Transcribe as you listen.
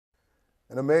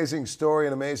An amazing story,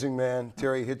 an amazing man,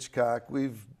 Terry Hitchcock.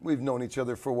 We've known each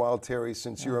other for a while, Terry,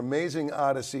 since your amazing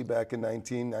Odyssey back in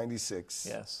 1996.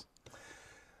 Yes.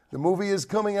 The movie is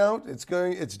coming out. It's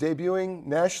debuting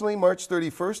nationally March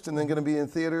 31st, and then going to be in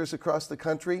theaters across the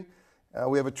country.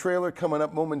 We have a trailer coming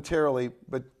up momentarily,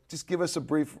 but just give us a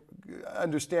brief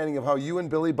understanding of how you and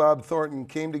Billy Bob Thornton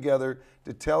came together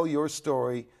to tell your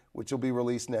story, which will be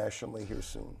released nationally here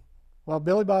soon. Well,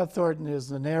 Billy Bob Thornton is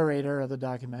the narrator of the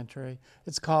documentary.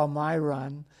 It's called My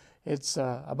Run. It's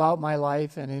about my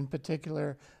life, and in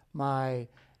particular, my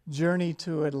journey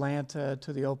to Atlanta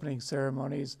to the opening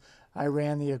ceremonies. I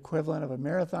ran the equivalent of a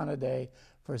marathon a day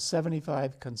for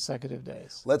 75 consecutive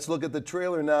days. Let's look at the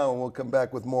trailer now, and we'll come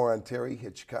back with more on Terry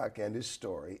Hitchcock and his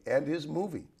story and his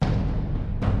movie.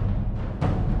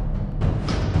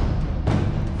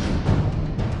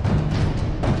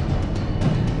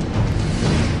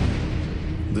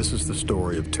 This is the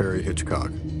story of Terry Hitchcock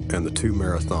and the two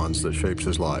marathons that shaped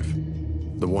his life.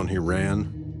 The one he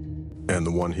ran and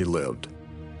the one he lived.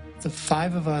 The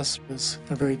five of us was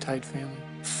a very tight family.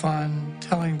 Fun,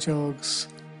 telling jokes.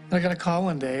 I got a call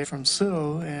one day from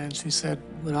Sue, and she said,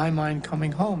 would I mind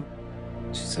coming home?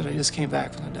 She said, I just came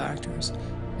back from the doctors.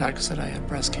 The doctor said I had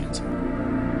breast cancer.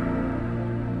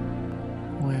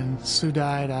 When Sue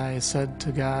died, I said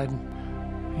to God,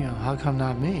 how come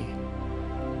not me?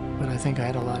 But I think I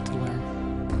had a lot to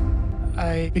learn.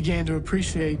 I began to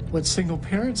appreciate what single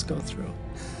parents go through.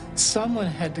 Someone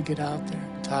had to get out there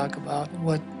and talk about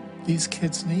what these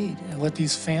kids need and what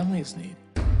these families need.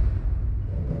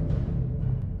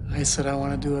 I said I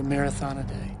want to do a marathon a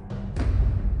day.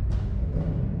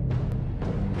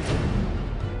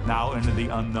 Now into the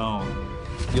unknown.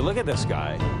 You look at this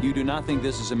guy, you do not think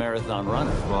this is a marathon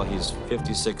runner. Well, he's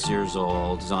 56 years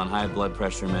old, he's on high blood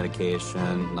pressure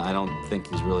medication. I don't think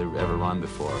he's really ever run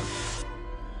before.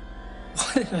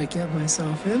 What did I get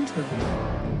myself into?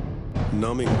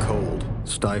 Numbing cold,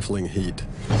 stifling heat,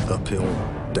 uphill,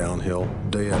 downhill,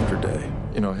 day after day.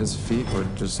 His feet were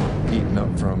just eaten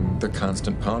up from the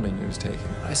constant pounding he was taking.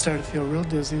 I started to feel real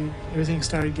dizzy. Everything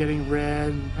started getting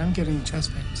red. I'm getting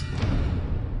chest pains.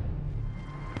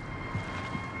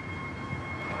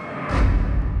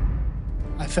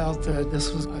 I felt that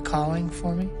this was a calling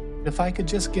for me. If I could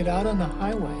just get out on the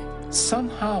highway,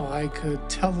 somehow I could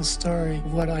tell the story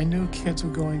of what I knew kids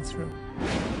were going through.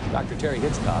 Dr. Terry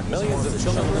Hitchcock, millions of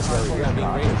children in this area are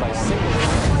being raised by single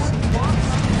parents.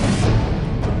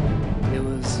 It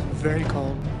was very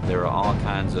cold. There are all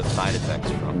kinds of side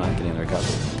effects from not getting the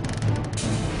recovery.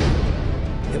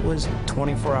 It was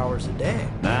 24 hours a day.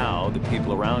 Now the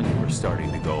people around you are starting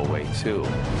to go away too.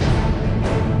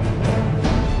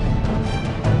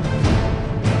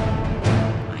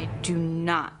 I do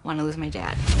not want to lose my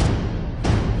dad.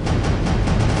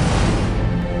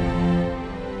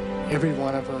 Every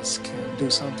one of us can do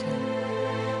something.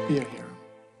 Be a hero.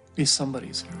 Be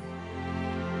somebody's hero.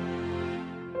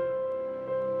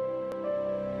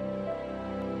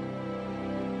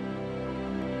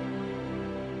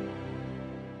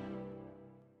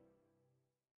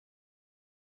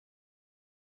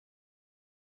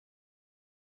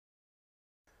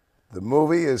 The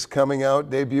movie is coming out,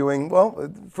 debuting,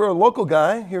 well, for a local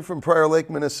guy here from Prior Lake,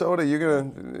 Minnesota,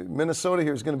 Minnesota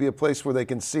here is going to be a place where they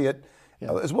can see it,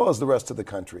 as well as the rest of the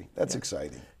country. That's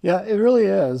exciting. Yeah, it really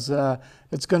is.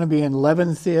 It's going to be in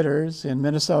 11 theaters in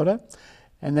Minnesota,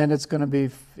 and then it's going to be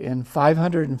in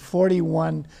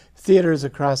 541 theaters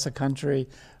across the country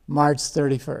March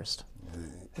 31st.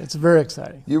 It's very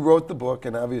exciting. You wrote the book,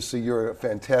 and obviously you're a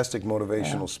fantastic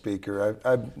motivational speaker.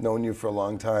 I've known you for a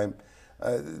long time.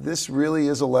 This really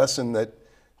is a lesson that,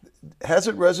 has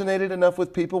it resonated enough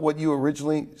with people, what you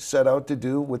originally set out to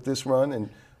do with this run and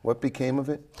what became of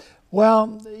it? Well,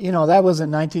 that was in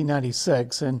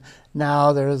 1996, and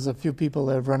now there's a few people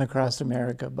that have run across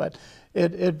America, but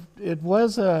it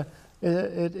was a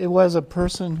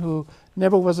person who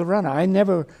never was a runner. I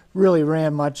never really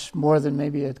ran much more than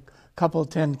maybe a couple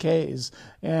 10Ks,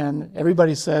 and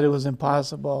everybody said it was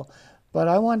impossible, but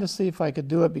I wanted to see if I could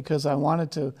do it because I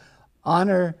wanted to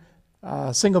honor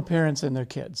single parents and their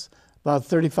kids, about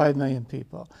 35 million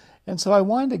people. And so I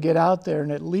wanted to get out there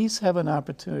and at least have an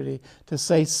opportunity to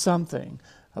say something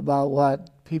about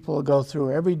what people go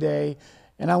through every day.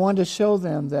 And I wanted to show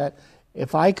them that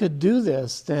if I could do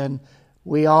this, then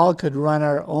we all could run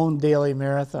our own daily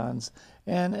marathons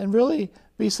and really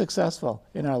be successful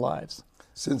in our lives.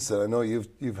 Since then, I know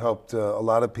you've helped a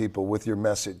lot of people with your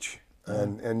message.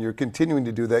 And you're continuing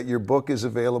to do that. Your book is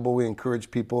available. We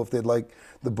encourage people, if they'd like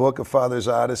the book, A Father's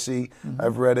Odyssey.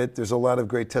 I've read it. There's a lot of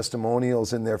great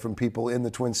testimonials in there from people in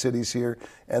the Twin Cities here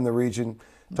and the region.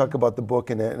 talk about the book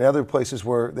and other places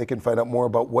where they can find out more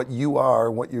about what you are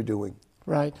and what you're doing.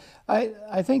 Right.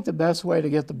 I think the best way to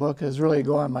get the book is really to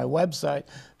go on my website,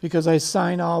 because I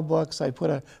sign all books. I put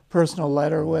a personal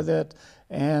letter with it,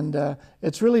 and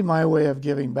it's really my way of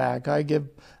giving back. I give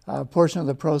a portion of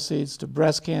the proceeds to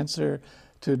breast cancer,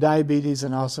 to diabetes,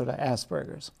 and also to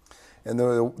Asperger's. And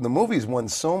the movie's won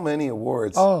so many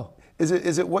awards. Oh. Is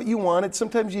it what you wanted?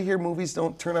 Sometimes you hear movies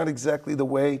don't turn out exactly the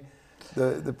way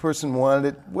the person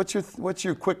wanted it. What's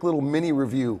your quick little mini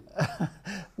review?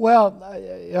 Well,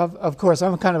 of course,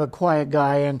 I'm kind of a quiet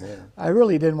guy, and I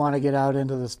really didn't want to get out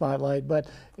into the spotlight. But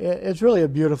it's really a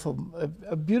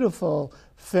beautiful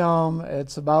film.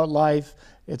 It's about life.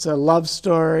 It's a love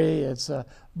story. It's a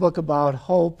book about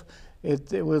hope.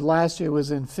 It was last year. It was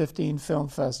in 15 film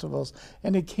festivals,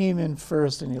 and it came in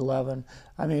first in 11.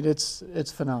 I mean, it's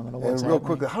phenomenal. And real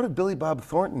quickly, how did Billy Bob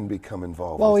Thornton become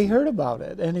involved? Well, with he you? heard about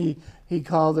it, and he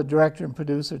called the director and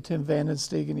producer Tim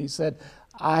Vandensteeg, and he said,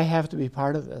 "I have to be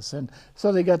part of this." And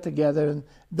so they got together, and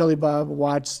Billy Bob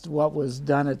watched what was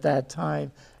done at that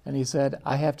time, and he said,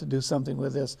 "I have to do something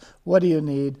with this. What do you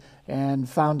need?" And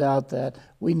found out that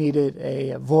we needed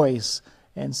a voice.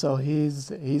 And so he's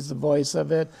the voice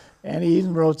of it, and he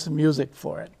even wrote some music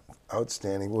for it.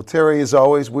 Outstanding. Well, Terry, as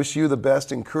always, wish you the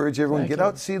best. Encourage everyone. Get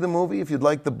out, see the movie. If you'd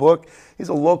like the book, he's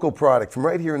a local product from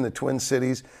right here in the Twin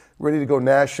Cities, ready to go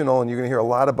national, and you're going to hear a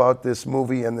lot about this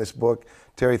movie and this book.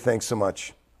 Terry, thanks so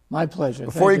much. My pleasure.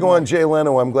 Before you go on Jay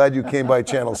Leno, I'm glad you came by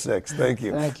Channel 6. Thank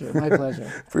you. Thank you. My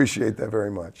pleasure. Appreciate that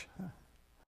very much.